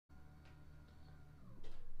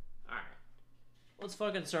let's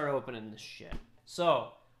fucking start opening this shit.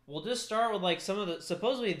 So, we'll just start with, like, some of the...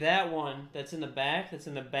 Supposedly that one that's in the back, that's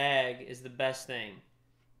in the bag, is the best thing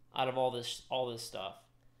out of all this stuff.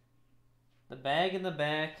 The bag in the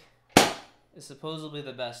back is supposedly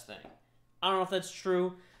the best thing. I don't know if that's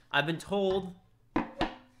true. I've been told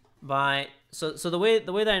by... So the way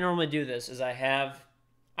that I normally do this is I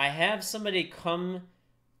have somebody come...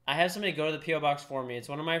 I have somebody go to the P.O. Box for me. It's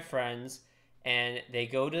one of my friends, and they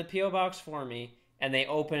go to the P.O. Box for me, and they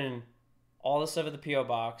open all the stuff at the P.O.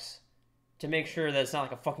 Box to make sure that it's not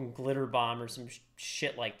like a fucking glitter bomb or some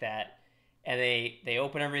shit like that. And they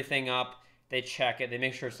open everything up, they check it, they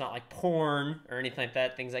make sure it's not like porn or anything like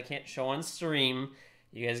that, things I can't show on stream.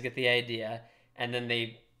 You guys get the idea. And then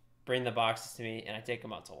they bring the boxes to me, and I take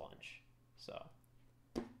them out to lunch. So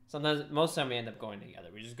sometimes, most of the time we end up going together.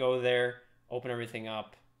 We just go there, open everything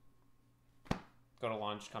up, go to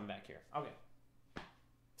lunch, come back here. Okay.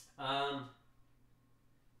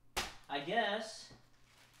 I guess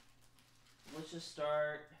let's just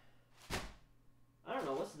start. I don't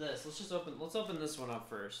know, what's this? Let's open this one up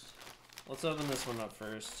first. Let's open this one up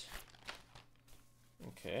first.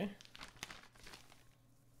 Okay.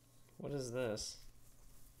 What is this?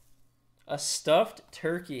 A stuffed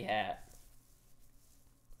turkey hat.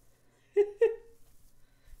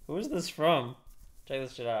 Who is this from? Check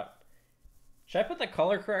this shit out. Should I put the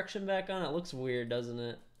color correction back on? It looks weird, doesn't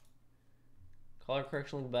it? Color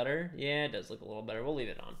correction look better? Yeah, it does look a little better. We'll leave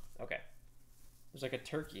it on. Okay. There's like a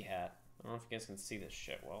turkey hat. I don't know if you guys can see this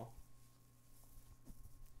shit well.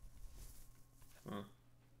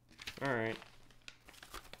 Alright.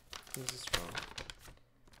 Who's this from?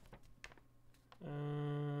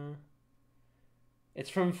 It's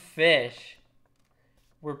from Fish.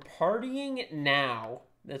 We're partying now.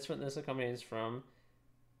 That's what this company is from.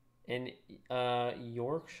 In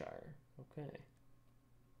Yorkshire. Okay.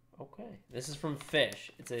 Okay. This is from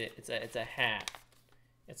Fish. It's a hat.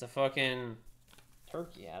 It's a fucking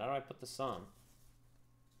turkey hat. How do I put this on?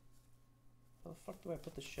 How the fuck do I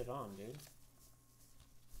put this shit on, dude?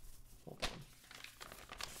 Hold on.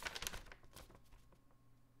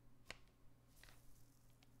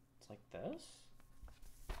 It's like this?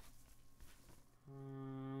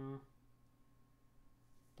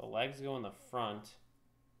 The legs go in the front.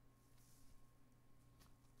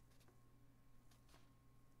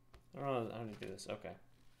 I don't know how to do this. Okay.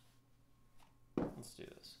 Let's do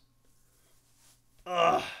this.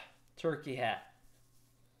 Ugh. Turkey hat.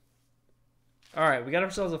 Alright, we got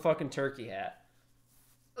ourselves a fucking turkey hat.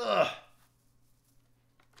 Ugh.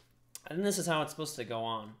 I think this is how it's supposed to go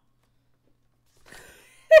on.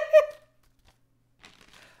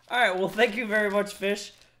 Alright, well, thank you very much,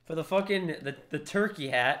 Fish, for the fucking... The turkey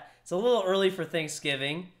hat. It's a little early for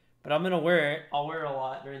Thanksgiving, but I'm gonna wear it. I'll wear it a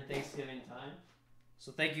lot during Thanksgiving time.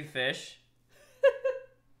 So thank you, Fish.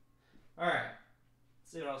 Alright.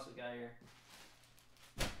 Let's see what else we got here.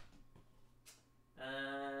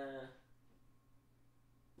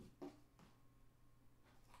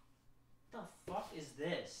 What the fuck is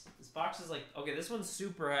this? This box is like... Okay, this one's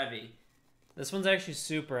super heavy. This one's actually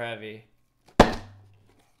super heavy.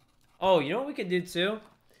 Oh, you know what we could do too?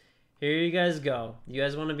 Here you guys go. You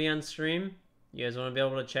guys want to be on stream? You guys want to be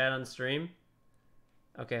able to chat on stream?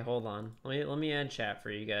 Okay, hold on. Let me add chat for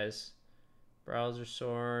you guys. Browser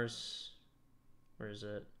source. Where is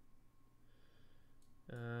it?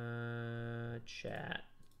 Chat.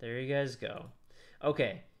 There you guys go.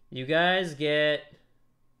 Okay, you guys get...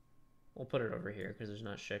 We'll put it over here because there's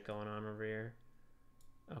not shit going on over here.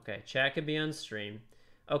 Okay, chat could be on stream.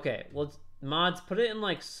 Okay, well, mods, put it in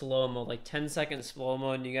like slow mode, like 10-second slow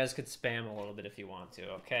mode, and you guys could spam a little bit if you want to,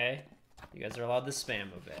 okay? You guys are allowed to spam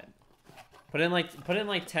a bit. Put in like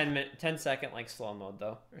 10-second like slow mode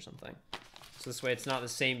though, or something. So this way it's not the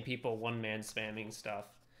same people one-man spamming stuff.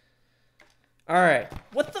 Alright.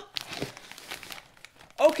 What the...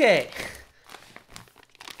 Okay.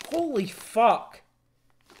 Holy fuck.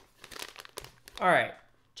 Alright.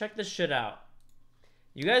 Check this shit out.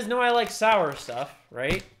 You guys know I like sour stuff,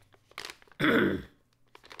 right?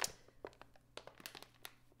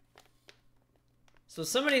 So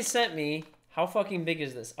somebody sent me... How fucking big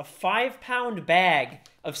is this? A 5-pound bag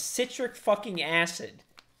of citric fucking acid.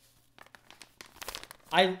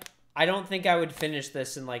 I don't think I would finish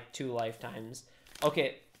this in like 2 lifetimes.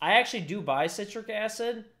 Okay, I actually do buy citric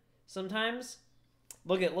acid sometimes.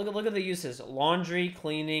 Look at the uses. Laundry,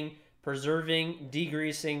 cleaning, preserving,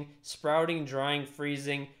 degreasing, sprouting, drying,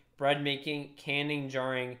 freezing, bread making, canning,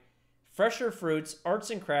 jarring, fresher fruits, arts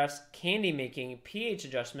and crafts, candy making, pH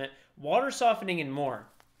adjustment, water softening, and more.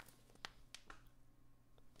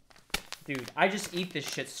 Dude, I just eat this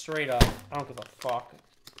shit straight up. I don't give a fuck.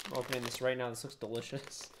 I'm opening this right now. This looks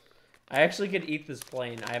delicious. I actually could eat this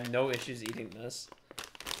plain. I have no issues eating this.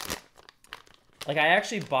 Like, I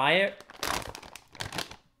actually buy it.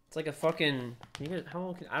 It's like a fucking... You guys, how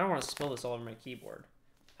well can... I don't want to spill this all over my keyboard.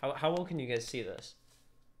 How well can you guys see this?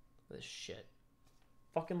 This shit.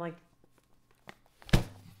 Fucking, like...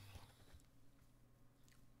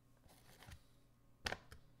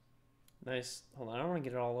 Nice. Hold on, I don't want to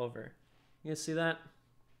get it all over. You guys see that?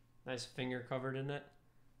 Nice finger covered in it.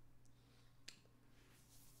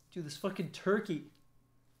 Dude, this fucking turkey.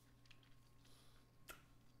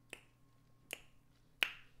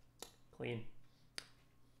 Clean.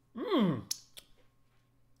 Mmm.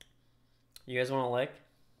 You guys want a lick?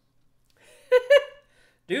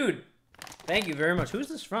 Dude, thank you very much. Who's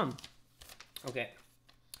this from? Okay.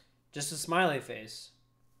 Just a smiley face.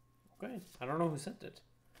 Okay. I don't know who sent it.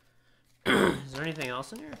 Is there anything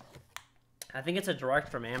else in here? I think it's a direct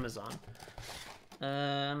from Amazon.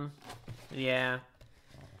 Yeah.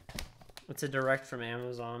 It's a direct from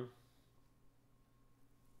Amazon.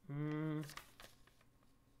 I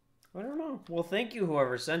don't know. Well, thank you,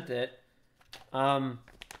 whoever sent it. I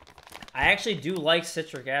actually do like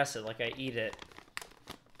citric acid. Like, I eat it.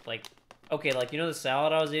 Like, okay, like, you know the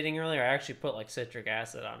salad I was eating earlier? I actually put, like, citric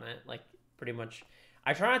acid on it. Like, pretty much.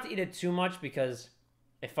 I try not to eat it too much because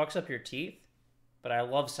it fucks up your teeth. But I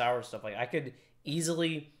love sour stuff. Like, I could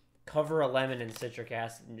easily cover a lemon in citric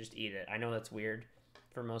acid and just eat it. I know that's weird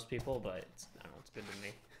for most people, but it's, I don't know, it's good to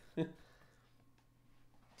me.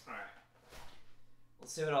 Alright.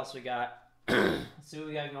 Let's see what else we got. Let's see what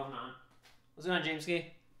we got going on. What's going on, Jameski?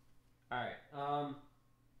 Alright,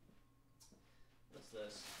 what's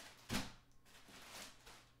this?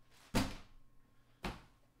 What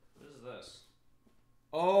is this?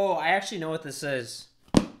 Oh, I actually know what this is.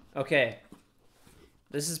 Okay.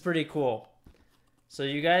 This is pretty cool. So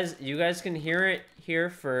you guys can hear it here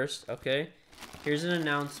first, okay? Here's an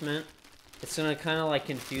announcement. It's gonna kind of like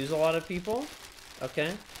confuse a lot of people,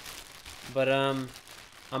 okay? But I'm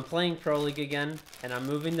playing Pro League again, and I'm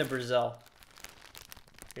moving to Brazil.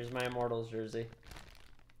 Here's my Immortals jersey.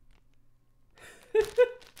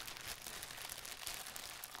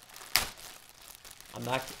 I'm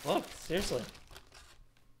not. Look, seriously.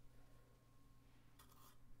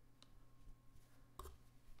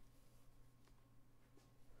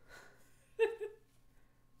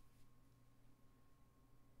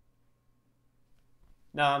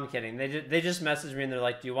 No, I'm kidding. They just messaged me and they're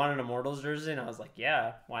like, "Do you want an Immortals jersey?" And I was like,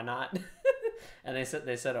 "Yeah, why not?" And they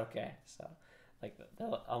said okay. So, like, I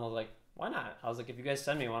was like, "Why not?" I was like, "If you guys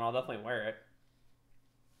send me one, I'll definitely wear it."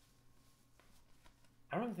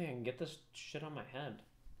 I don't even think I can get this shit on my head.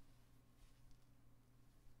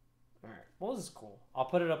 All right. Well, this is cool. I'll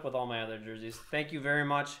put it up with all my other jerseys. Thank you very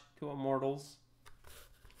much to Immortals.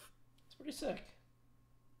 It's pretty sick.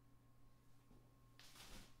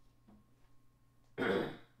 Alright,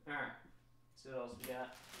 let's see what else we got.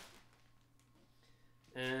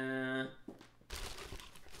 I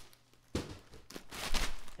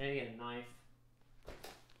need to get a knife.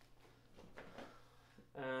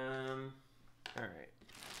 Alright.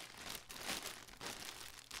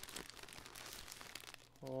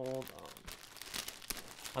 Hold on.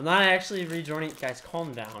 I'm not actually rejoining. Guys,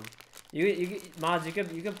 calm down. You mods, you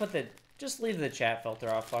can put the, just leave the chat filter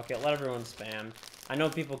off. Fuck it. Let everyone spam. I know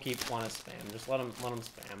people want to spam. Just let them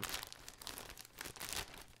spam.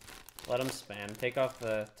 Let them spam. Take off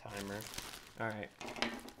the timer. Alright.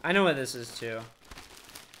 I know what this is, too.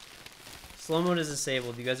 Slow mode is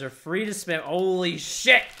disabled. You guys are free to spam. Holy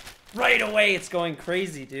shit! Right away, it's going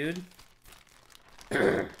crazy, dude.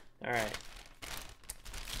 Alright.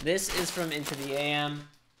 This is from Into the AM.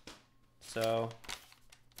 So.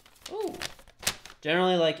 Ooh.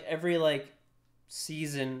 Generally, like, every, like,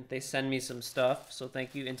 season, they send me some stuff. So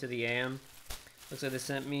thank you, Into the AM. Looks like they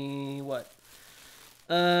sent me, what?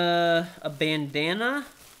 A bandana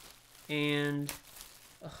and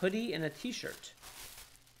a hoodie and a t-shirt.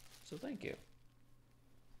 So thank you.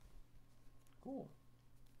 Cool.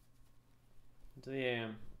 Into the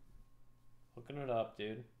AM. Hooking it up,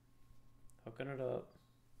 dude. Hooking it up.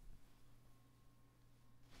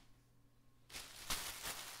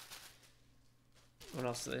 What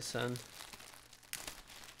else do they send?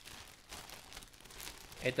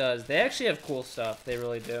 It does. They actually have cool stuff. They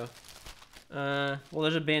really do. Well,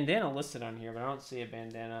 there's a bandana listed on here, but I don't see a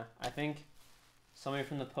bandana. I think somebody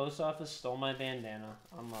from the post office stole my bandana.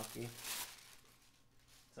 Unlucky.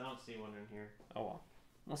 So I don't see one in here. Oh well.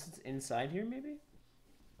 Unless it's inside here, maybe?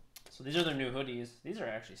 So these are their new hoodies. These are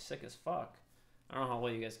actually sick as fuck. I don't know how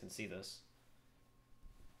well you guys can see this.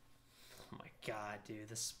 Oh my god, dude.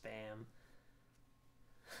 The spam.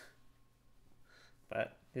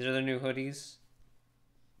 But These are the new hoodies.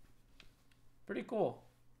 Pretty cool.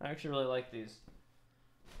 I actually really like these.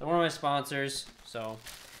 They're one of my sponsors, so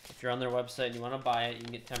if you're on their website and you want to buy it, you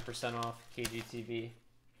can get 10% off KGTV.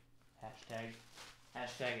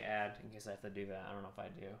 Hashtag ad, in case I have to do that. I don't know if I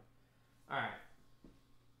do. Alright.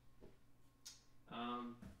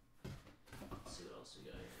 Let's see what else we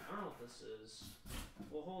got here. I don't know what this is.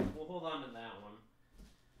 We'll hold on to that one.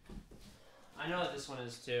 I know what this one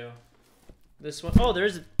is too. This one, oh,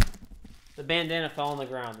 there's the bandana fell on the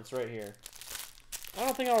ground. It's right here. I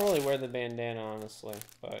don't think I'll really wear the bandana, honestly,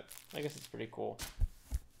 but I guess it's pretty cool.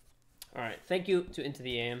 All right, thank you to Into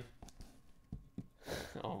the AM.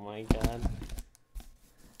 Oh my god.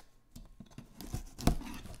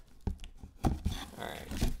 All right.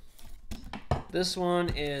 This one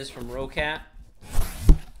is from Rocat.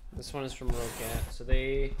 This one is from Rocat. So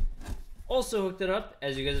they also hooked it up.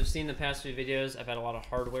 As you guys have seen in the past few videos, I've had a lot of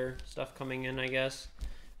hardware stuff coming in, I guess.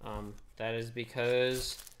 That is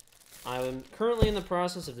because I'm currently in the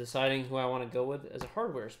process of deciding who I want to go with as a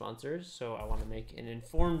hardware sponsor. So I want to make an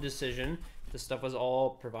informed decision. This stuff was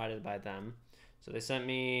all provided by them. So they sent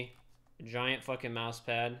me a giant fucking mouse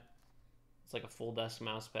pad. It's like a full desk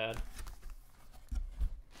mouse pad.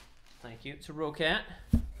 Thank you to Rocat.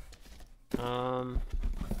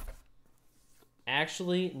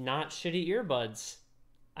 Actually, not shitty earbuds.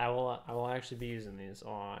 I will actually be using these a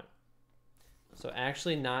lot. So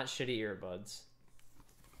actually not shitty earbuds.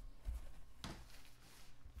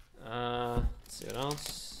 Let's see what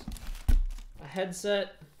else. A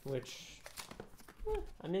headset, which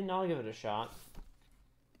I mean, I'll give it a shot.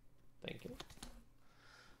 Thank you.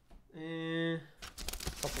 A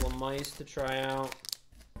couple of mice to try out.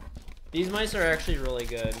 These mice are actually really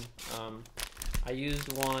good. I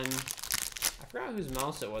used one. I forgot whose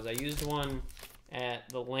mouse it was. I used one at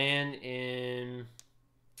the LAN in.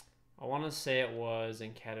 I want to say it was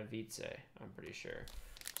in Katowice. I'm pretty sure.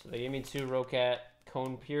 So they gave me two Rocat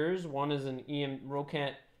Cone Pures. One is an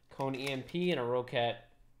Rocat Cone EMP and a Rocat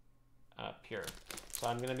Pure. So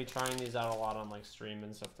I'm gonna be trying these out a lot on like stream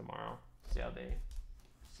and stuff tomorrow. See how they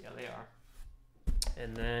are.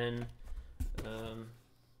 And then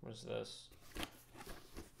what's this?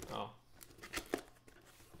 Oh,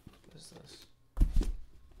 what is this?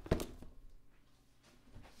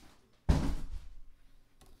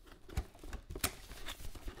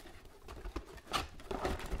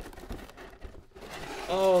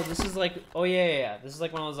 Oh, this is like, oh yeah. This is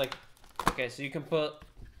like one of those like, okay, so you can put,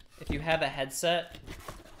 if you have a headset,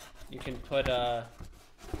 you can put it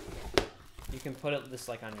this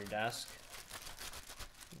like on your desk.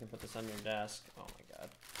 You can put this on your desk. Oh my god.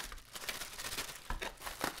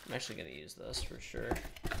 I'm actually gonna use this for sure.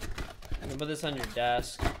 You can put this on your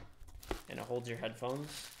desk, and it holds your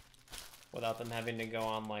headphones without them having to go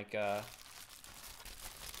on like on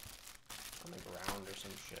the ground or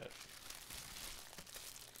some shit.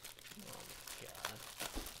 Oh my god.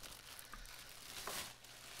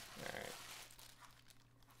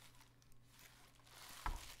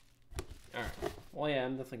 Alright. Well, yeah,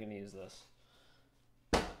 I'm definitely gonna use this.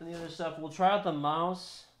 And the other stuff, we'll try out the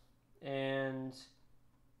mouse and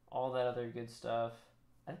all that other good stuff.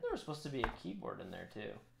 I think there was supposed to be a keyboard in there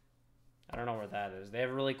too. I don't know where that is. They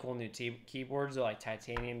have really cool new keyboards. They're like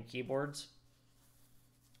titanium keyboards.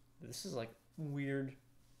 This is like weird.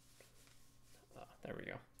 Oh, there we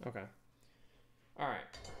go. Okay. Alright.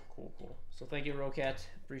 Cool. So thank you, Rocat.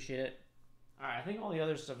 Appreciate it. Alright, I think all the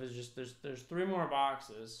other stuff is just, there's 3 more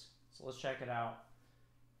boxes. So let's check it out.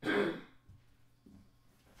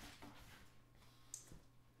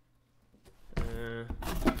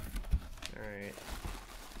 Alright.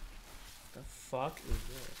 The fuck is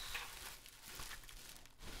this?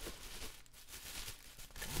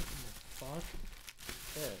 What in the fuck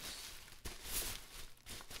is this?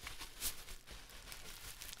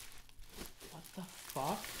 What the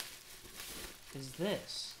fuck is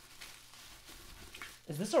this?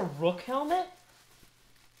 Is this a Rook helmet?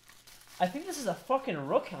 I think this is a fucking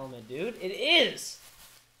Rook helmet, dude. It is!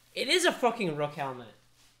 It is a fucking Rook helmet.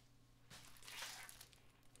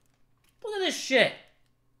 Look at this shit.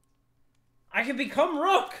 I can become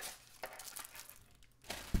Rook.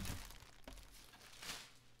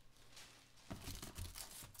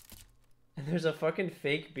 And there's a fucking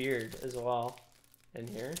fake beard as well in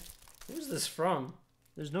here. Who's this from?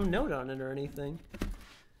 There's no note on it or anything.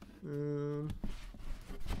 I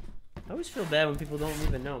always feel bad when people don't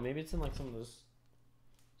even know. Maybe it's in like some of this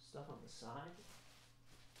stuff on the side.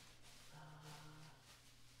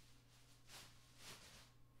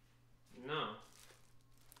 No.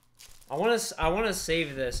 I want to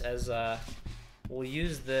save this as we'll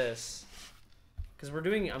use this cuz I'm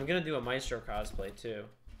going to do a Maestro cosplay too.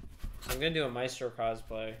 I'm gonna do a Maestro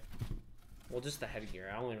cosplay. Well, just the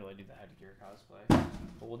headgear. I only really do the headgear cosplay.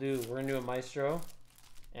 But we're gonna do a Maestro,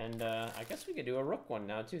 and I guess we could do a Rook one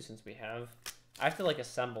now too, since we have. I have to like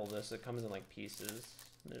assemble this. It comes in like pieces.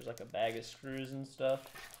 There's like a bag of screws and stuff.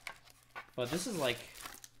 But this is like,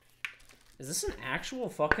 is this an actual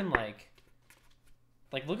fucking like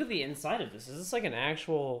look at the inside of this. Is this like an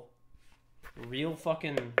actual, real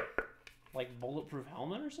fucking, like bulletproof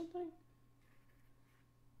helmet or something?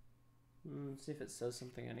 Let's see if it says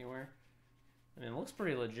something anywhere. I mean, it looks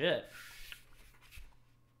pretty legit.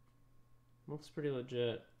 Looks pretty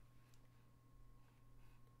legit.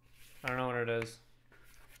 I don't know what it is.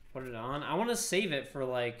 Put it on. I want to save it for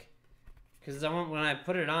like, because when I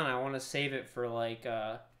put it on, I want to save it for like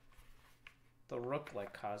the Rook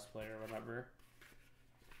like cosplay or whatever.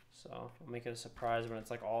 So I'll make it a surprise when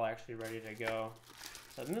it's like all actually ready to go.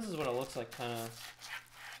 So I think this is what it looks like, kind of.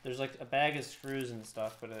 There's like a bag of screws and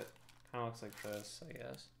stuff, but it kind of looks like this, I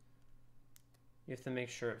guess. You have to make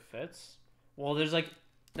sure it fits. Well, there's like,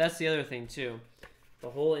 that's the other thing too. The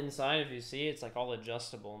whole inside, if you see, it's like all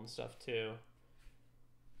adjustable and stuff too.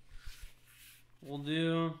 We'll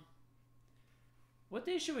do... What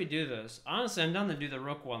day should we do this? Honestly, I'm down to do the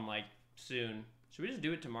Rook one like soon. Should we just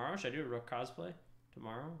do it tomorrow? Should I do a Rook cosplay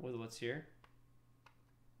tomorrow with what's here?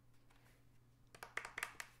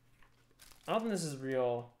 I don't think this is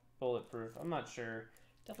real bulletproof. I'm not sure.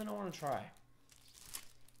 Definitely don't want to try.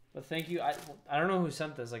 But thank you. I don't know who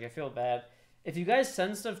sent this. Like, I feel bad. If you guys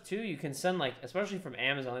send stuff too, you can send like, especially from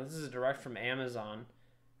Amazon. Like, this is a direct from Amazon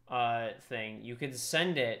thing. You can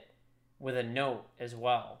send it with a note as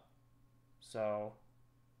well. So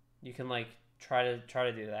you can like try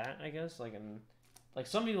to do that, I guess. Like, like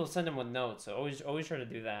some people send them with notes. So always try to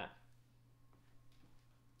do that.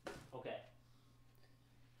 Okay.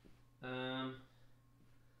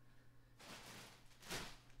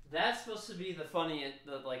 That's supposed to be the funniest,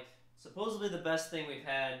 like, supposedly the best thing we've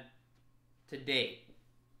had to date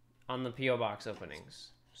on the P.O. Box openings.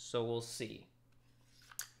 So we'll see.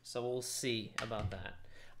 So we'll see about that.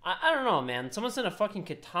 I don't know, man. Someone sent a fucking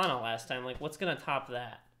katana last time. Like, what's gonna top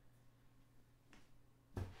that?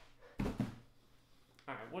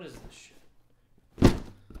 Alright, what is this shit?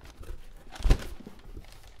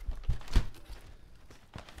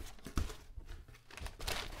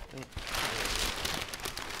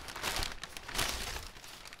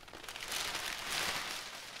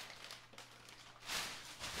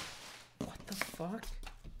 What the fuck?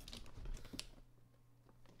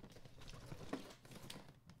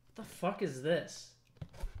 What the fuck is this?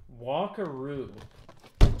 Walkaroo.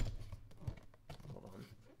 Hold on.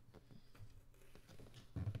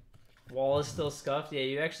 Wall is still scuffed. Yeah,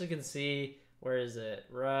 you actually can see, where is it?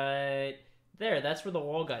 Right there. That's where the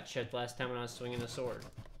wall got chipped last time when I was swinging the sword.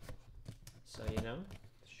 So, you know,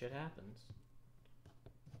 shit happens.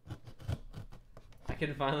 I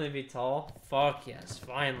can finally be tall? Fuck yes,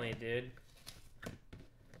 finally, dude.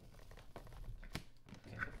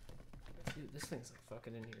 Okay. Dude, this thing's like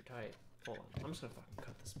fucking in here tight. Hold on, I'm just gonna fucking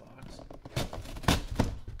cut this box.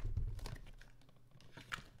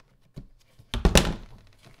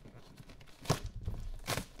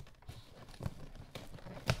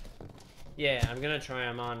 Yeah, I'm gonna try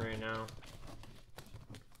them on right now.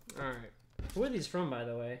 Alright. Who are these from, by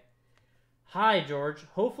the way? Hi, George.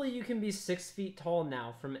 Hopefully you can be 6 feet tall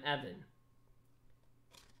now, from Evan.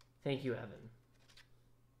 Thank you, Evan.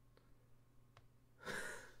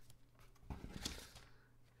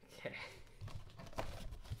 Okay.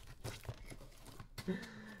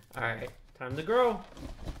 Alright, time to grow.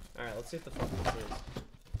 Alright, let's see what the fuck this is.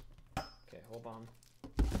 Okay, hold on.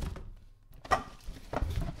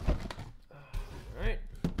 Alright.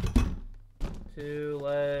 2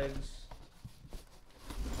 legs.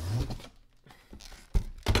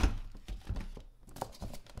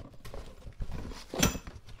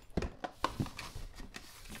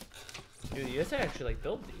 Dude, you have to actually like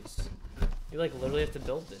build these. You like literally have to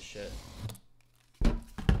build this shit.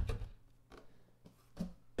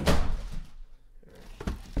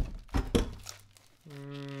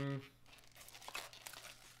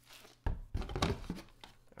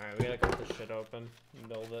 Alright, we gotta cut this shit open and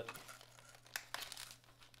build it.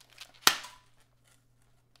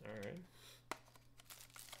 Alright.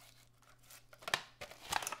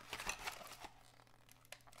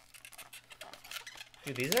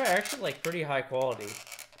 Dude, these are actually like pretty high quality.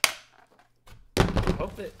 I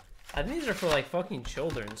hope that I think these are for like fucking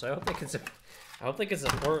children, so I hope they can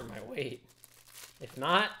support my weight. If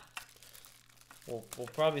not, we'll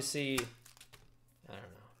probably see. I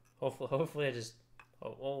don't know. Hopefully I just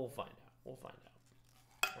we'll find out. We'll find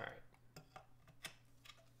out. All right.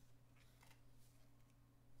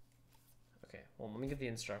 Well, let me get the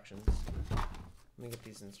instructions. Let me get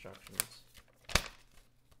these instructions.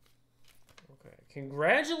 Okay.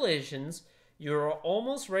 Congratulations. You're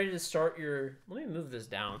almost ready to start your... Let me move this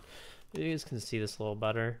down. Maybe you guys can see this a little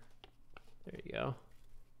better. There you go.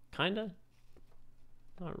 Kinda.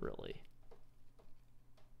 Not really.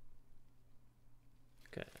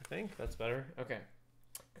 Okay, I think that's better. Okay.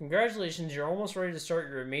 Congratulations, you're almost ready to start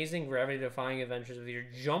your amazing gravity-defying adventures with your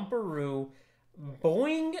Jumperoo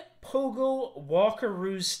Boing Pogo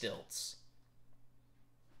Walkaroo stilts.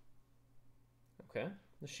 Okay.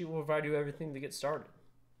 The sheet will provide you everything to get started.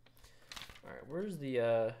 Alright, where's the,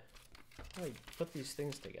 how do I put these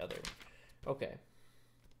things together? Okay.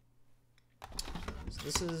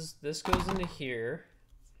 So this goes into here.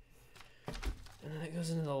 And then it goes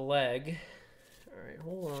into the leg. Alright,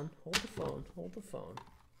 hold on. Hold the phone. Hold the phone.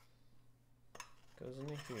 Goes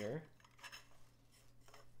into here.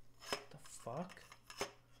 What the fuck?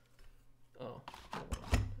 Oh, hold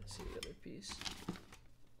on. I see the other piece.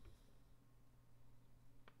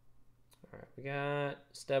 Alright, we got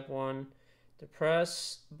step 1.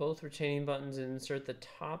 Depress both retaining buttons and insert the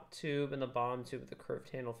top tube and the bottom tube with the curved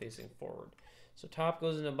handle facing forward. So top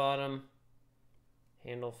goes into bottom.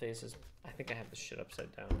 Handle faces... I think I have this shit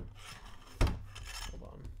upside down. Hold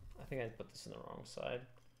on. I think I put this in the wrong side.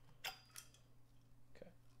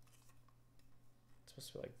 Okay. It's supposed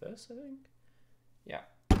to be like this, I think? Yeah.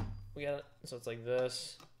 We got it. So it's like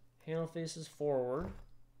this. Handle faces forward.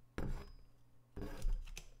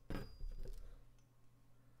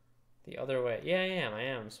 The other way. Yeah, I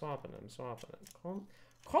am. I'm swapping it.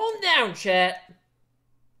 Calm down, chat.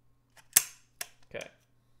 Okay.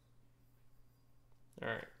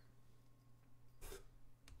 Alright.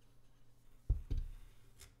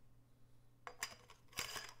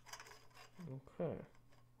 Okay.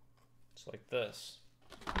 It's like this.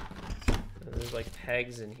 And there's like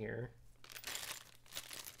pegs in here.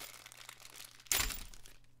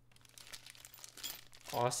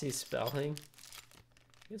 Aussie spelling.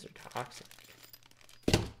 These are toxic.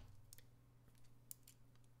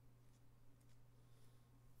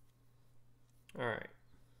 Alright.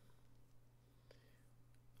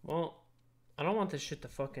 Well, I don't want this shit to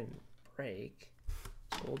fucking break.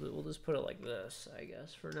 So we'll just put it like this, I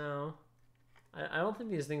guess, for now. I don't think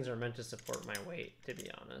these things are meant to support my weight, to be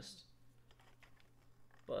honest.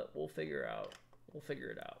 But we'll figure out. We'll figure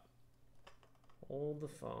it out. Hold the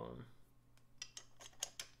phone.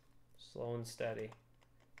 Slow and steady.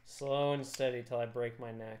 Slow and steady till I break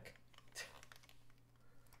my neck.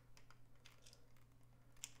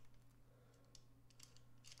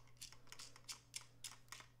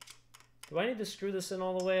 Do I need to screw this in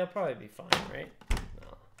all the way? I'll probably be fine, right?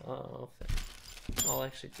 No. I'll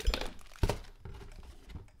actually do it.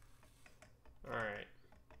 Alright.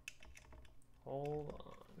 Hold on.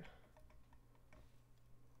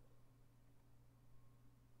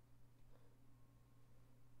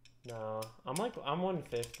 No. I'm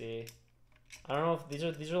 150. I don't know if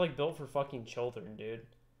these are like built for fucking children, dude.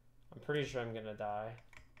 I'm pretty sure I'm gonna die.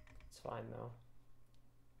 It's fine though.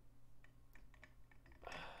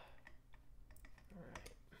 Alright.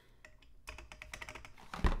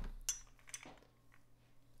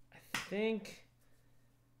 I think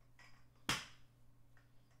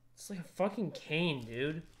it's like a fucking cane,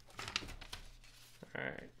 dude.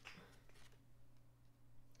 Alright.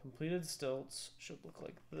 Completed stilts should look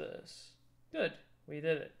like this. Good. We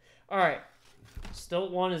did it. Alright.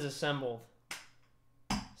 Stilt 1 is assembled.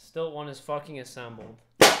 Stilt 1 is fucking assembled.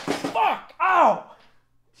 Fuck! Ow!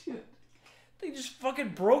 Dude. They just fucking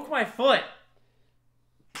broke my foot.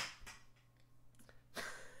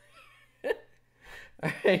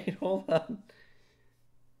 Alright, hold on.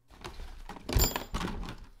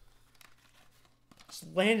 Just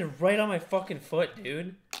landed right on my fucking foot,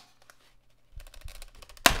 dude.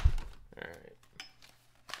 Alright.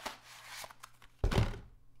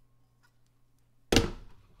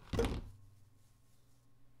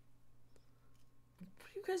 What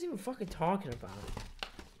are you guys even fucking talking about?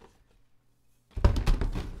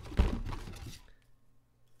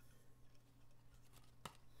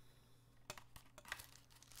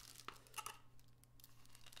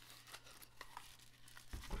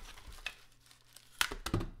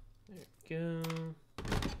 Go.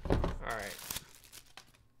 Alright.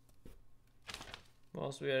 What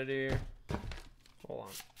else we gotta do here?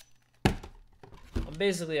 Hold on. I'm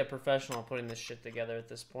basically a professional putting this shit together at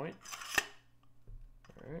this point.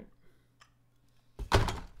 Alright.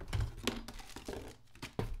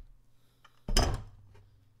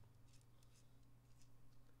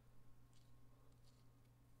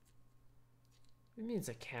 What do you mean it's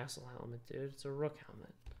a castle helmet, dude? It's a rook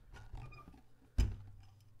helmet.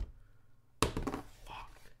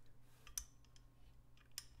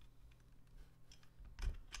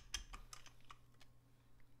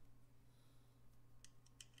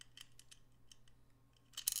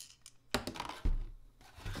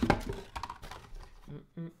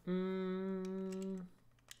 Mm-mm.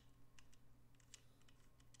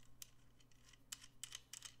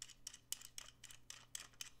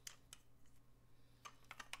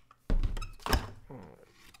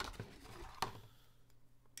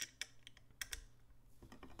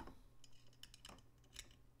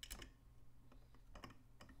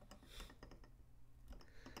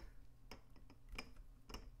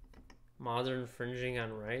 Modern infringing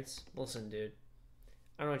on rights. Listen, dude.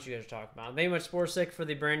 I don't know what you guys are talking about. Thank you much, Sportsick, for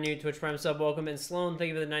the brand new Twitch Prime sub. Welcome. And Sloan, thank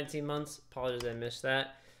you for the 19 months. Apologies I missed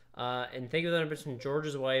that. And thank you for the numbers from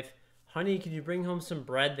George's wife. Honey, could you bring home some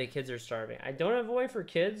bread? The kids are starving. I don't have a wife for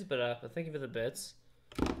kids, but thank you for the bits.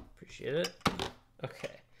 Appreciate it.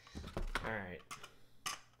 Okay. All right.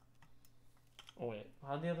 Oh, wait.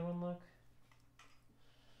 How'd the other one look?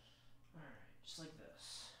 All right. Just like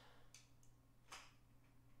this.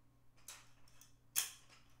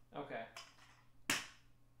 Okay.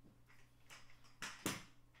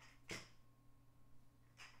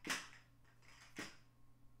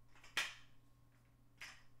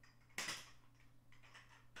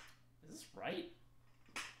 Is this right?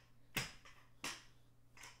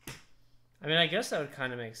 I mean, I guess that would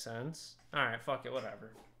kind of make sense. All right, fuck it,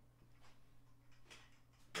 whatever.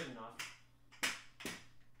 Good enough.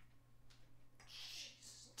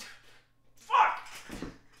 Jesus. Fuck!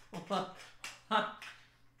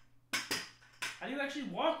 How do you actually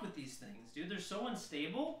walk with these things, dude? They're so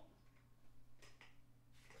unstable.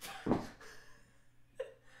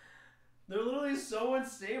 They're literally so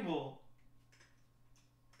unstable.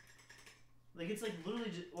 Like, it's like literally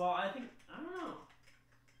just, well, I don't know.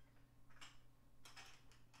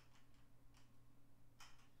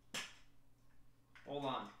 Hold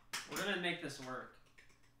on. We're gonna make this work.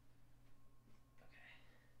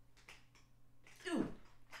 Okay. Dude,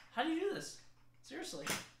 how do you do this? Seriously.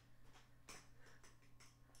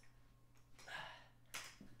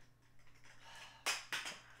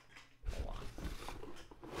 Hold on.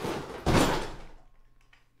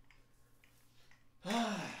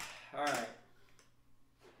 Alright.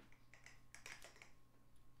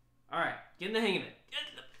 Alright, get in the hang of it.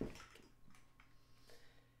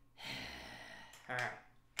 Alright.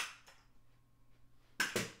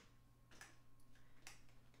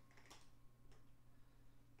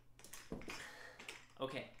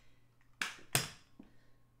 Okay.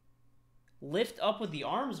 Lift up with the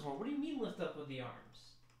arms more? What do you mean lift up with the arms?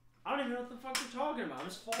 I don't even know what the fuck you're talking about. I'm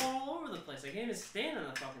just falling all over the place. I can't even stand on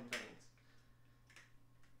the fucking things.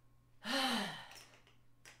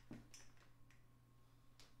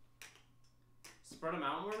 Spread them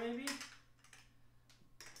out more, maybe?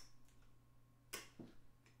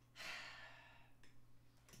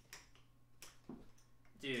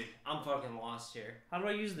 Dude, I'm fucking lost here. How do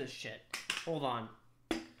I use this shit? Hold on.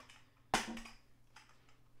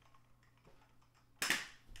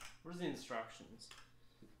 Where's the instructions?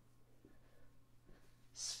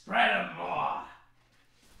 Spread them more!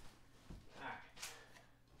 Alright.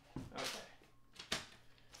 Okay.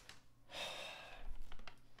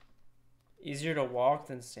 Easier to walk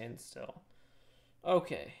than stand still.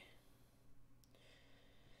 Okay.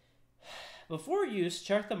 Before use,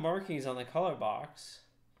 check the markings on the color box.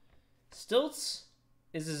 Stilts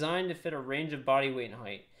is designed to fit a range of body weight and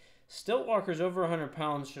height. Stilt walkers over 100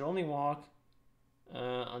 pounds should only walk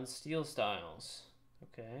on steel styles.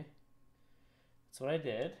 Okay. That's what I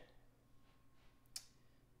did.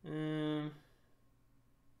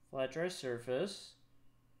 Flat dry surface.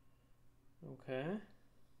 Okay.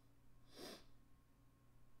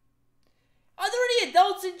 Are there any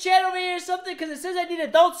adults in chat over here or something? Because it says I need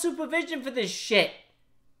adult supervision for this shit.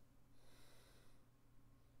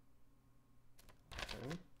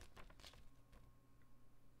 Okay.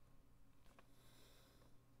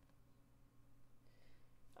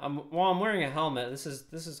 While I'm wearing a helmet, this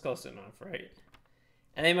is close enough, right?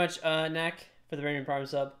 And thank you much, Neck, for the Brandon Prime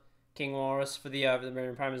sub. King Walrus for the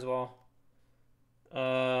Brandon Prime as well.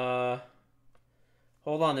 Hold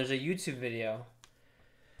on, there's a YouTube video.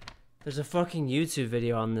 There's a fucking YouTube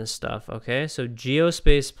video on this stuff, okay? So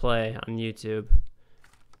Geospace Play on YouTube.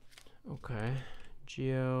 Okay.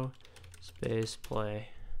 Geospace Play.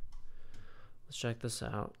 Let's check this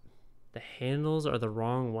out. The handles are the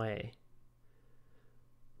wrong way.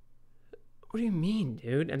 What do you mean,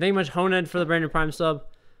 dude? And thank you much, Honed, for the Brandon Prime sub.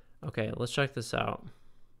 Okay, let's check this out.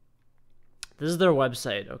 This is their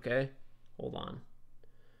website, okay? Hold on.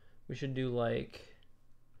 We should do like...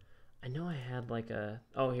 I know I had like a...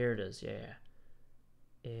 Oh, here it is. Yeah.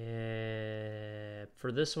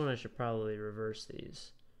 For this one, I should probably reverse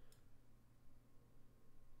these.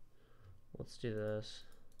 Let's do this.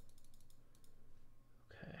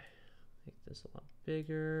 Okay. Make this a lot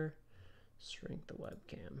bigger. Shrink the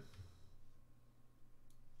webcam.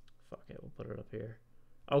 Fuck it, we'll put it up here.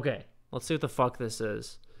 Okay, let's see what the fuck this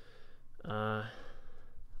is.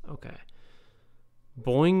 Okay.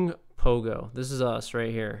 Boing Pogo. This is us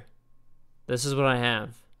right here. This is what I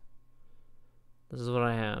have. This is what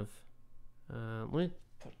I have. Let me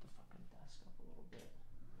put the fucking desk up a little bit.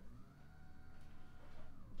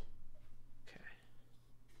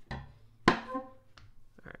 Okay.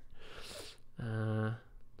 Alright.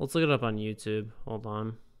 Let's look it up on YouTube. Hold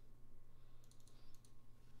on.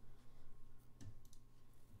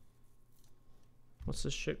 What's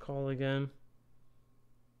this shit called again?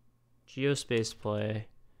 Geospace Play.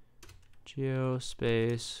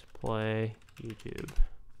 Geospace Play YouTube.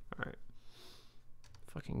 Alright.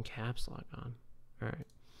 Fucking caps lock on. Alright.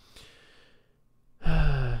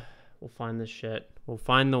 We'll find this shit. We'll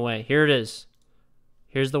find the way. Here it is.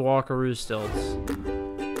 Here's the Walkaroo stilts.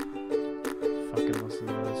 Fucking listen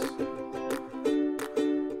to this.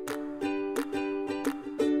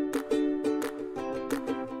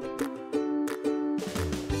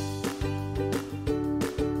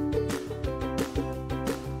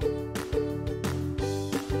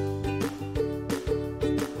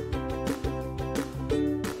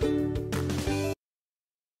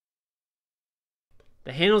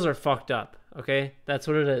 The handles are fucked up, okay? That's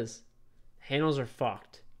what it is. The handles are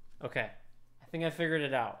fucked. Okay. I think I figured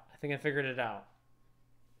it out.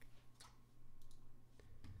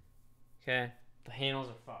 Okay. The handles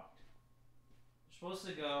are fucked. They're supposed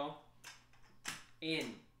to go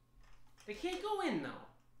in. They can't go in, though.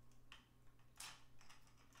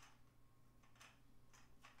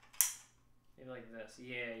 Maybe like this.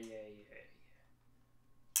 Yeah.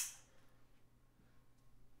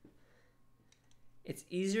 It's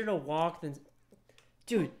easier to walk than...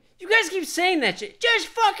 Dude, you guys keep saying that shit. Just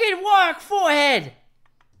fucking walk, forehead!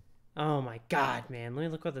 Oh my god, man. Let me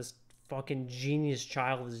look what this fucking genius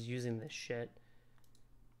child is using this shit.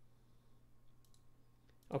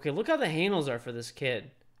 Okay, look how the handles are for this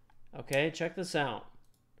kid. Okay, check this out.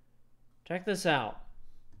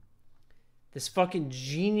 This fucking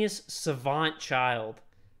genius savant child.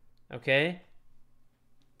 Okay?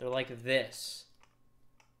 They're like this.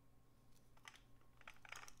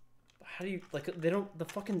 How do you, like, they don't, the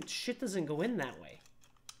fucking shit doesn't go in that way.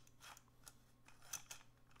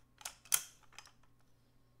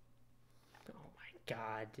 Oh my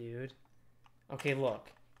god, dude. Okay,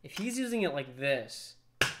 look. If he's using it like this,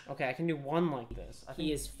 okay, I can do one like this.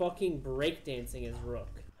 He is fucking breakdancing his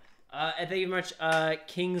Rook. And thank you very much,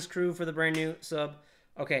 King's Crew, for the brand new sub.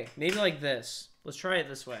 Okay, maybe like this. Let's try it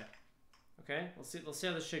this way. Okay, let's see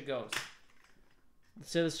how this shit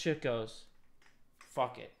goes.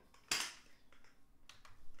 Fuck it.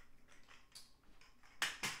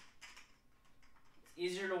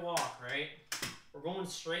 Easier to walk, right? We're going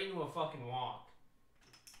straight into a fucking walk.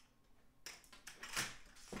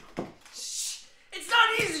 Shh. It's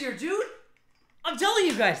not easier, dude! I'm telling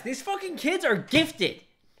you guys, these fucking kids are gifted.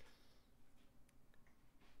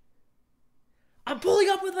 I'm pulling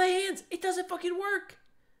up with my hands. It doesn't fucking work.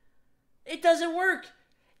 It doesn't work.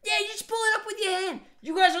 Yeah, you just pull it up with your hand.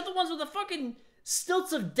 You guys are the ones with the fucking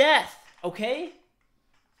stilts of death, okay?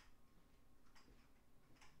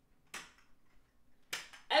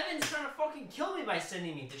 Evan's trying to fucking kill me by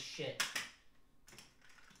sending me this shit.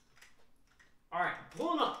 Alright,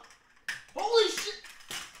 pulling up. Holy shit!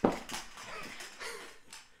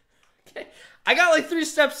 Okay, I got like 3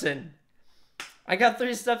 steps in. Or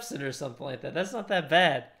something like that. That's not that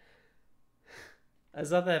bad.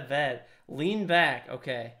 Lean back,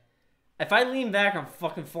 okay. If I lean back, I'm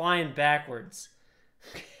fucking flying backwards.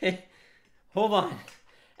 Okay, hold on.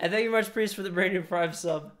 And thank you much, Priest, for the brand new Prime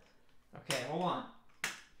sub. Okay, hold on.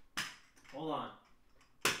 We're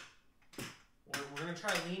gonna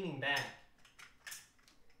try leaning back.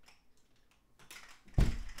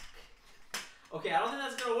 Okay, I don't think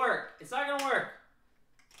that's gonna work. It's not gonna work.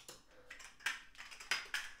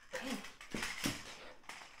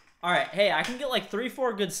 Alright, hey, I can get like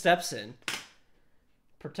 3-4 good steps in.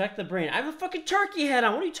 Protect the brain. I have a fucking turkey head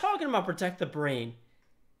on. What are you talking about, protect the brain?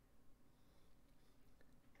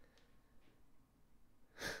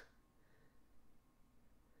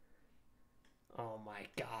 Oh my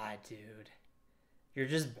god, dude. You're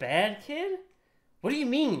just bad, kid? What do you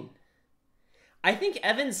mean? I think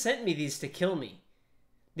Evan sent me these to kill me.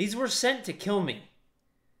 These were sent to kill me.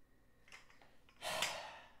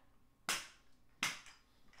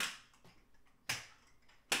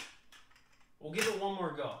 We'll give it one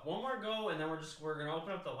more go. And then we're gonna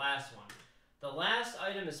open up the last one. The last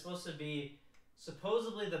item is supposed to be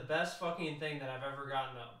supposedly the best fucking thing that I've ever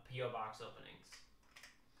gotten at P.O. Box openings.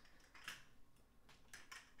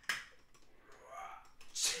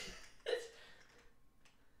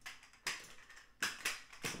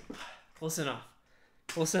 Close enough.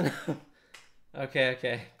 Close enough.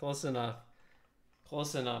 Okay. Close enough.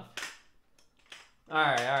 Close enough.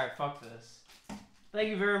 Alright, fuck this. Thank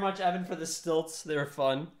you very much, Evan, for the stilts. They were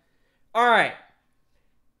fun. Alright.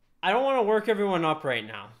 I don't want to work everyone up right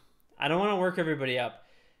now. I don't want to work everybody up.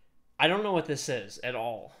 I don't know what this is at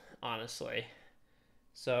all, honestly.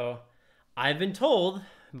 So, I've been told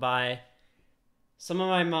by some of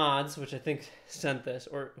my mods, which I think sent this,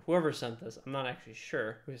 or whoever sent this, I'm not actually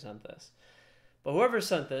sure who sent this, but whoever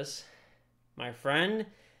sent this, my friend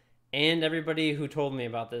and everybody who told me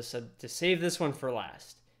about this said to save this one for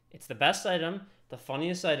last. It's the best item, the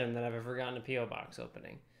funniest item that I've ever gotten a P.O. box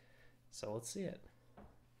opening. So let's see it.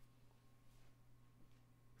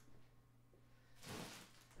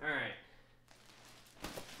 Alright.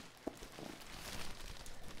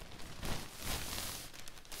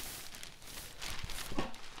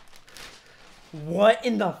 What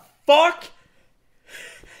in the fuck?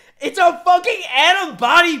 It's a fucking Ad9m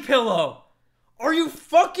body pillow! Are you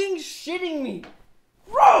fucking shitting me?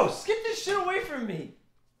 Gross! Get this shit away from me!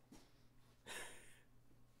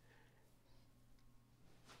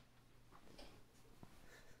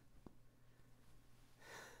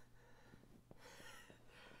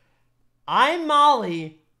 I'm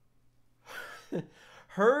Molly,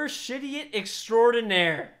 her shittiot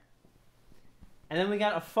extraordinaire. And then we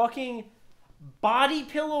got a fucking body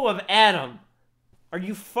pillow of Ad9m. Are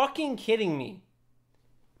you fucking kidding me?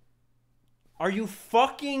 Are you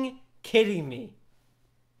fucking kidding me?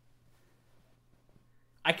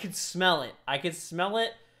 I could smell it. I could smell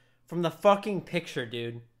it from the fucking picture,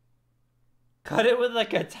 dude. Cut it with a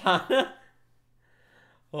katana?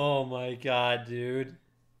 Oh my god, dude.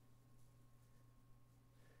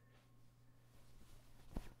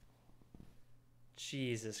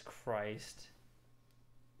 Jesus Christ.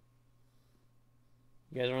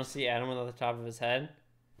 You guys want to see Ad9m on the top of his head?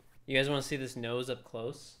 You guys want to see this nose up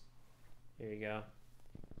close? Here you go.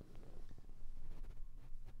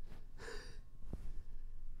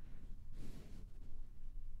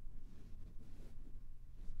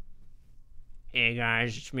 Hey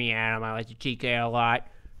guys, it's me, Ad9m. I like to TK a lot.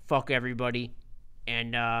 Fuck everybody.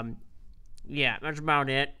 And, yeah, that's about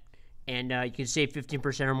it. And you can save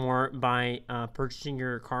 15% or more by purchasing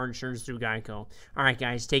your car insurance through Geico. Alright,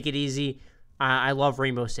 guys, take it easy. I love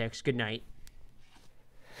Rainbow Six. Good night.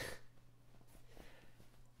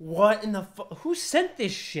 What in the fuck? Who sent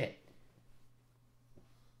this shit?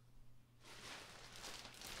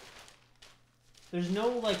 There's no,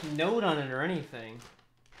 like, note on it or anything.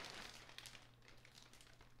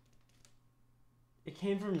 It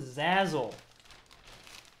came from Zazzle.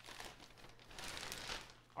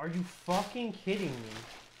 Are you fucking kidding me?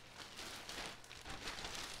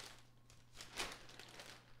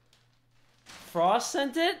 Frost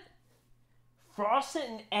sent it? Frost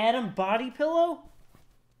sent an Ad9m body pillow?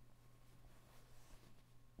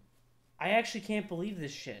 I actually can't believe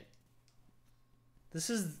this shit. This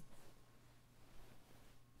is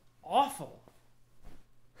awful.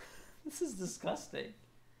 This is disgusting.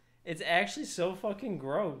 It's actually so fucking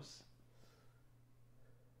gross.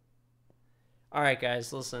 Alright,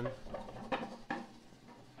 guys, listen.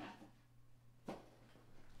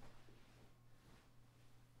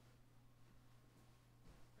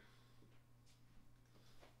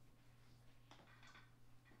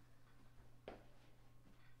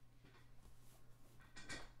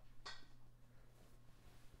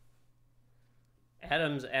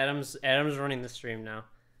 Adam's running the stream now.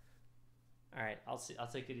 Alright, I'll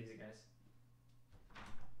take it easy, guys.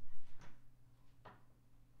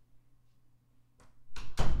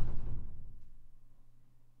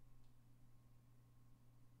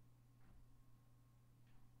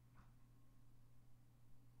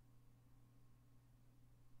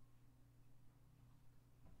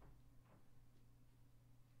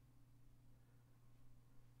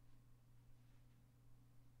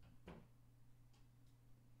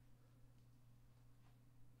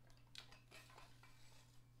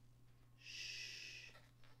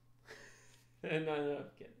 No, I'm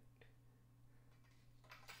kidding.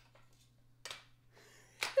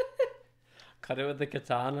 Cut it with the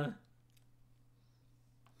katana.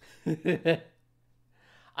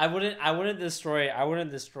 I wouldn't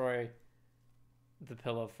destroy the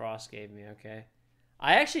pillow Frost gave me, okay?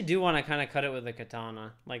 I actually do want to kind of cut it with the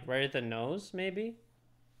katana. Like right at the nose, maybe?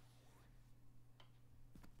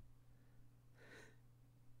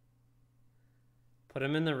 Put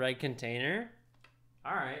him in the red container?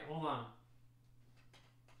 Alright, hold on.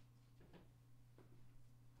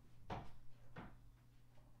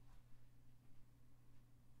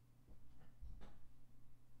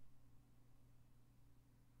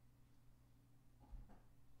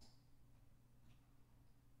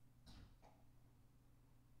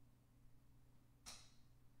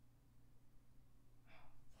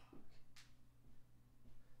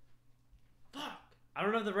 I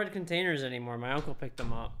don't have the red containers anymore. My uncle picked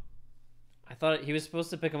them up. I thought he was supposed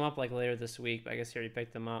to pick them up like later this week, but I guess he already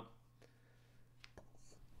picked them up.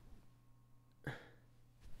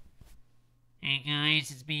 Hey guys,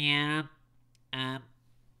 it's me, Adam.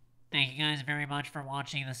 Thank you guys very much for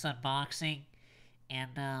watching this unboxing.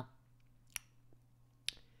 And,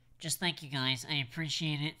 just thank you guys. I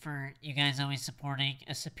appreciate it for you guys always supporting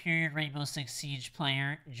a superior Rainbow Six Siege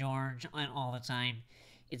player, George, all the time.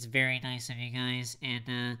 It's very nice of you guys.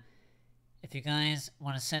 And, if you guys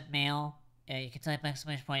want to send mail, you can type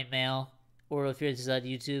 !mail. Or if you're on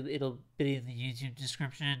YouTube, it'll be in the YouTube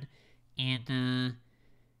description. And,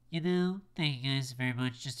 you know, thank you guys very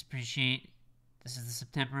much. Just appreciate. This is the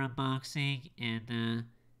September unboxing. And,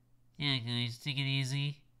 yeah, guys, take it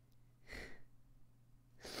easy.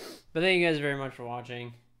 But thank you guys very much for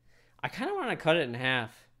watching. I kind of want to cut it in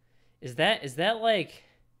half. Is that like...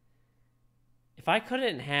 If I cut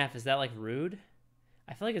it in half, is that like rude?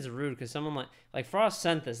 I feel like it's rude because someone like Frost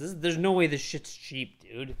sent this. There's no way this shit's cheap,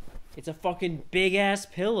 dude. It's a fucking big-ass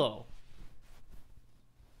pillow.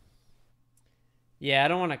 Yeah, I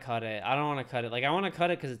don't want to cut it. I don't want to cut it. Like, I want to cut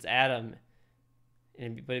it because it's Adam. But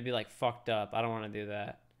it'd be, like, fucked up. I don't want to do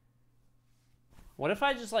that. What if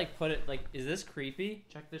I just, like, put it... Like, is this creepy?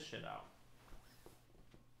 Check this shit out.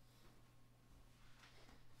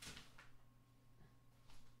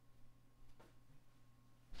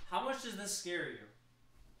 How much does this scare you?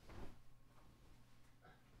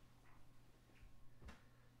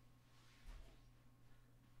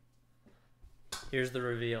 Here's the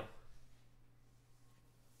reveal.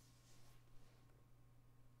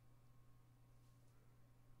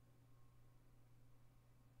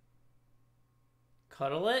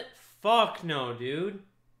 Cuddle it? Fuck no, dude.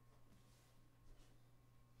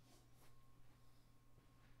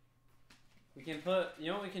 We can put, you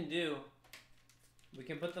know what we can do? We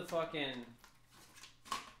can put the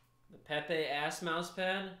Pepe ass mouse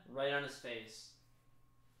pad right on his face.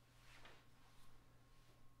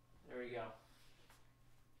 There we go.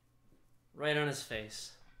 Right on his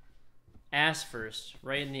face. Ass first,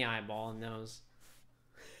 right in the eyeball and nose.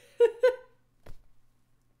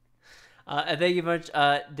 Thank you much,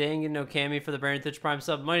 Dang and Ingame for the brand Twitch Prime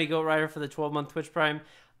sub. Mighty Goat Rider for the 12-month Twitch Prime.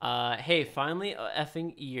 Hey, finally a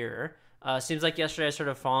effing year. Seems like yesterday I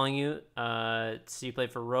started following you to see you play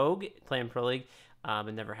for Rogue, playing Pro League.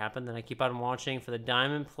 It never happened. Then I keep on watching for the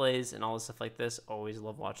Diamond plays and all this stuff like this. Always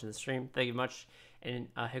love watching the stream. Thank you much. And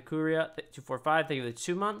Hikuria 245, thank you for the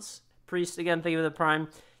 2 months. Priest again, thank you for the Prime.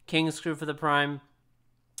 King Screw for the Prime.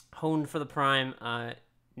 Honed for the Prime.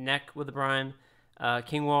 Neck with the Prime.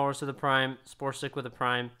 King Walrus with the Prime. Sportsick with the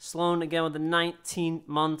Prime. Sloan again with the 19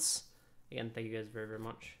 months. Again, thank you guys very, very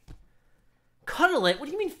much. Cuddle it? What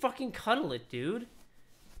do you mean fucking cuddle it, dude?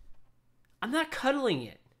 I'm not cuddling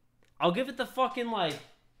it. I'll give it the fucking, like...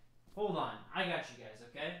 Hold on. I got you guys,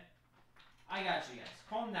 okay? I got you guys.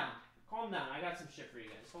 Calm down. Calm down. I got some shit for you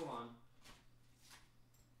guys. Hold on.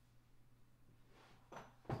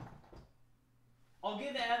 I'll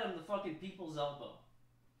give Adam the fucking people's elbow.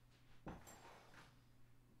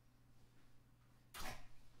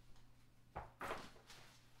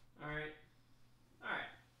 Alright. Alright.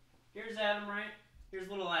 Here's Adam, right? Here's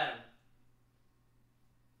little Adam.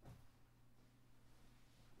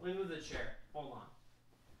 Let me move the chair. Hold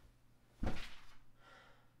on.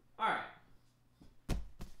 Alright.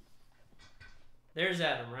 There's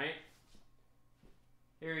Adam, right?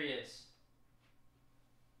 Here he is.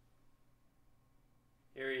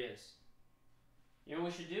 Here he is. You know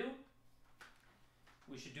what we should do?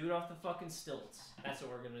 We should do it off the fucking stilts. That's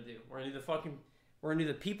what we're gonna do. We're gonna do the fucking... We're gonna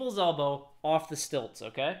do the people's elbow off the stilts,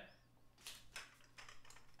 okay?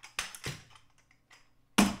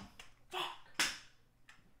 Fuck!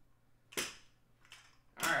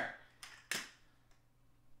 Alright.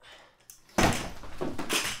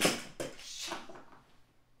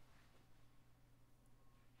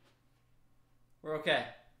 We're okay.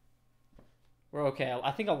 We're okay.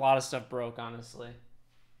 I think a lot of stuff broke, honestly.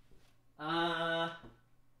 Yeah,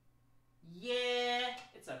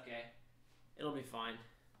 it's okay. It'll be fine.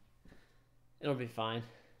 It'll be fine.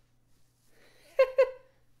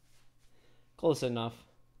 Close enough.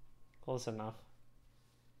 Close enough.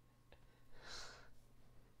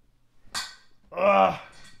 Ugh.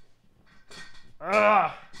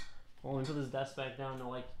 Ugh. Well, let me put this desk back down to,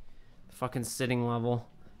 like, fucking sitting level.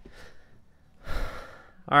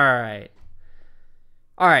 Alright.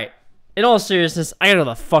 Alright. In all seriousness, I gotta go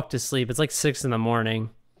the fuck to sleep. It's like 6 in the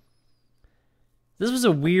morning. This was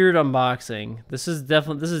a weird unboxing. This is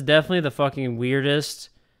definitely the fucking weirdest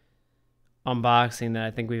unboxing that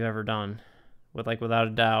I think we've ever done. Without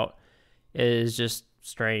a doubt. It is just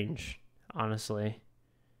strange, honestly.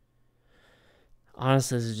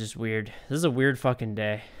 Honestly, this is just weird. This is a weird fucking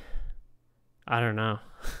day. I don't know.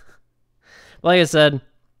 Like I said,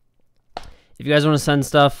 if you guys want to send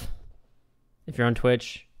stuff, if you're on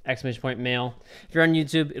Twitch, !mail. If you're on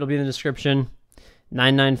YouTube, it'll be in the description.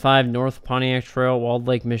 995 North Pontiac Trail, Walled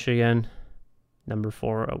Lake, Michigan. Number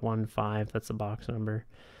 415. That's the box number.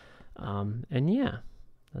 And yeah,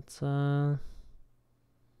 that's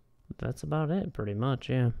about it, pretty much.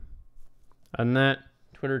 Yeah. Other than that,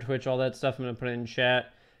 Twitter, Twitch, all that stuff, I'm gonna put it in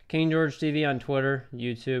chat. KingGeorge TV on Twitter,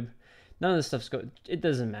 YouTube. None of this stuff's it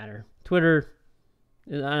doesn't matter. Twitter,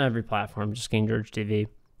 on every platform, just KingGeorge TV.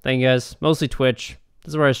 Thank you guys. Mostly Twitch.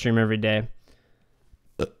 This is where I stream every day.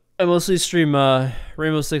 I mostly stream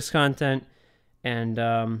Rainbow Six content and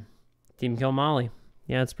Team Kill Molly.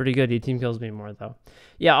 Yeah, it's pretty good. He team kills me more though.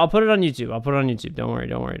 Yeah, I'll put it on YouTube.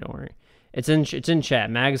 Don't worry. It's in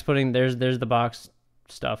chat. Mag's putting there's the box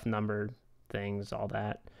stuff, number things, all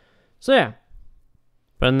that. So yeah.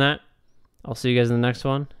 But than that, I'll see you guys in the next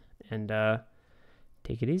one, and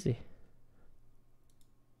take it easy.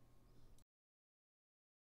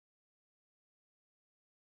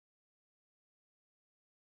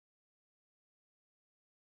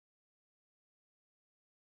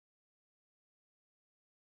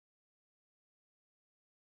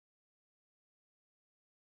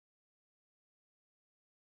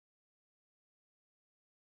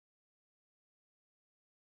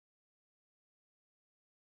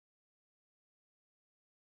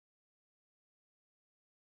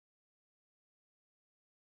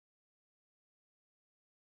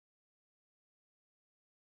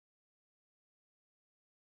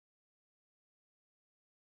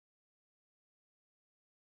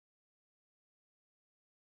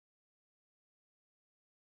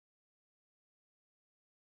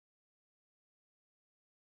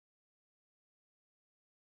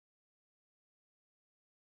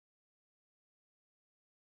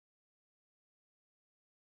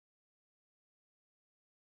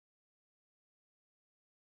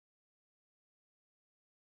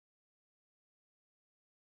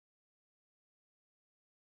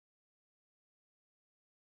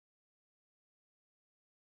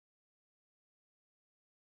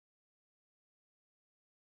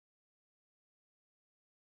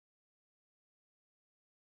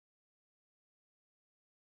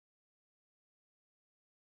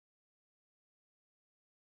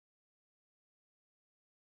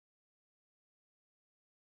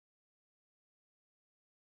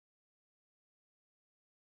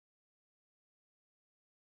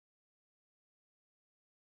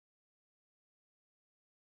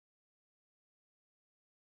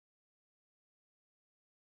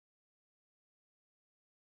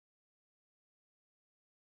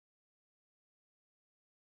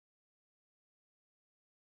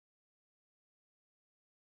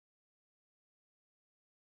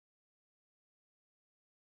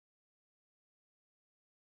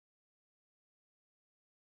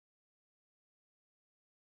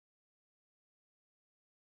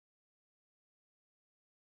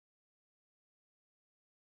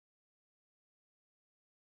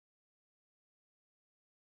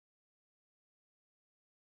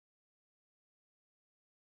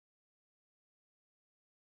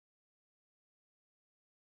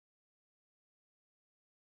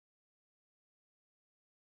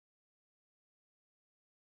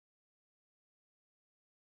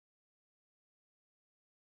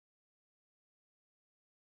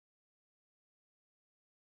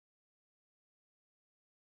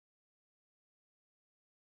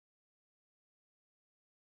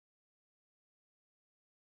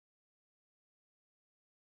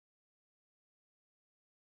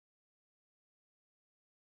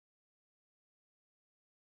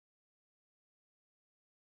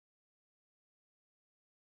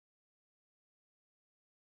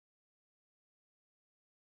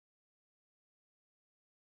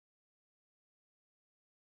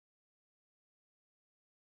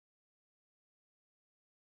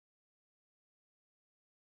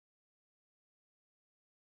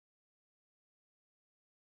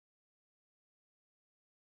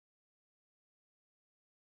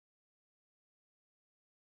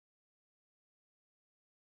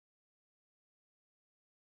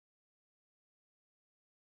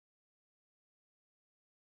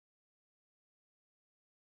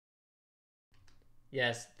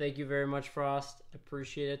 Yes, thank you very much, Frost.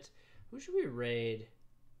 Appreciate it. Who should we raid?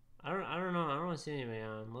 I don't know. I don't want to see anybody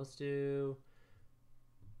on. Let's do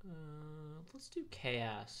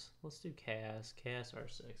Chaos. Let's do Chaos. Chaos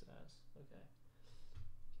R6S. Okay.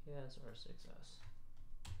 Chaos R6S.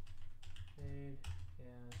 Raid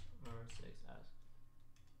Chaos R6S.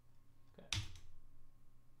 Okay.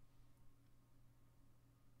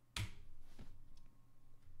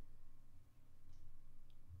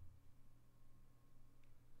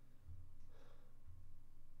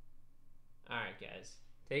 Alright, guys.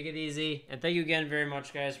 Take it easy. And thank you again very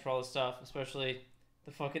much, guys, for all the stuff. Especially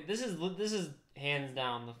the fucking... This is hands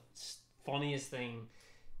down the funniest thing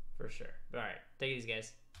for sure. Alright, take it easy,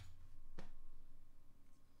 guys.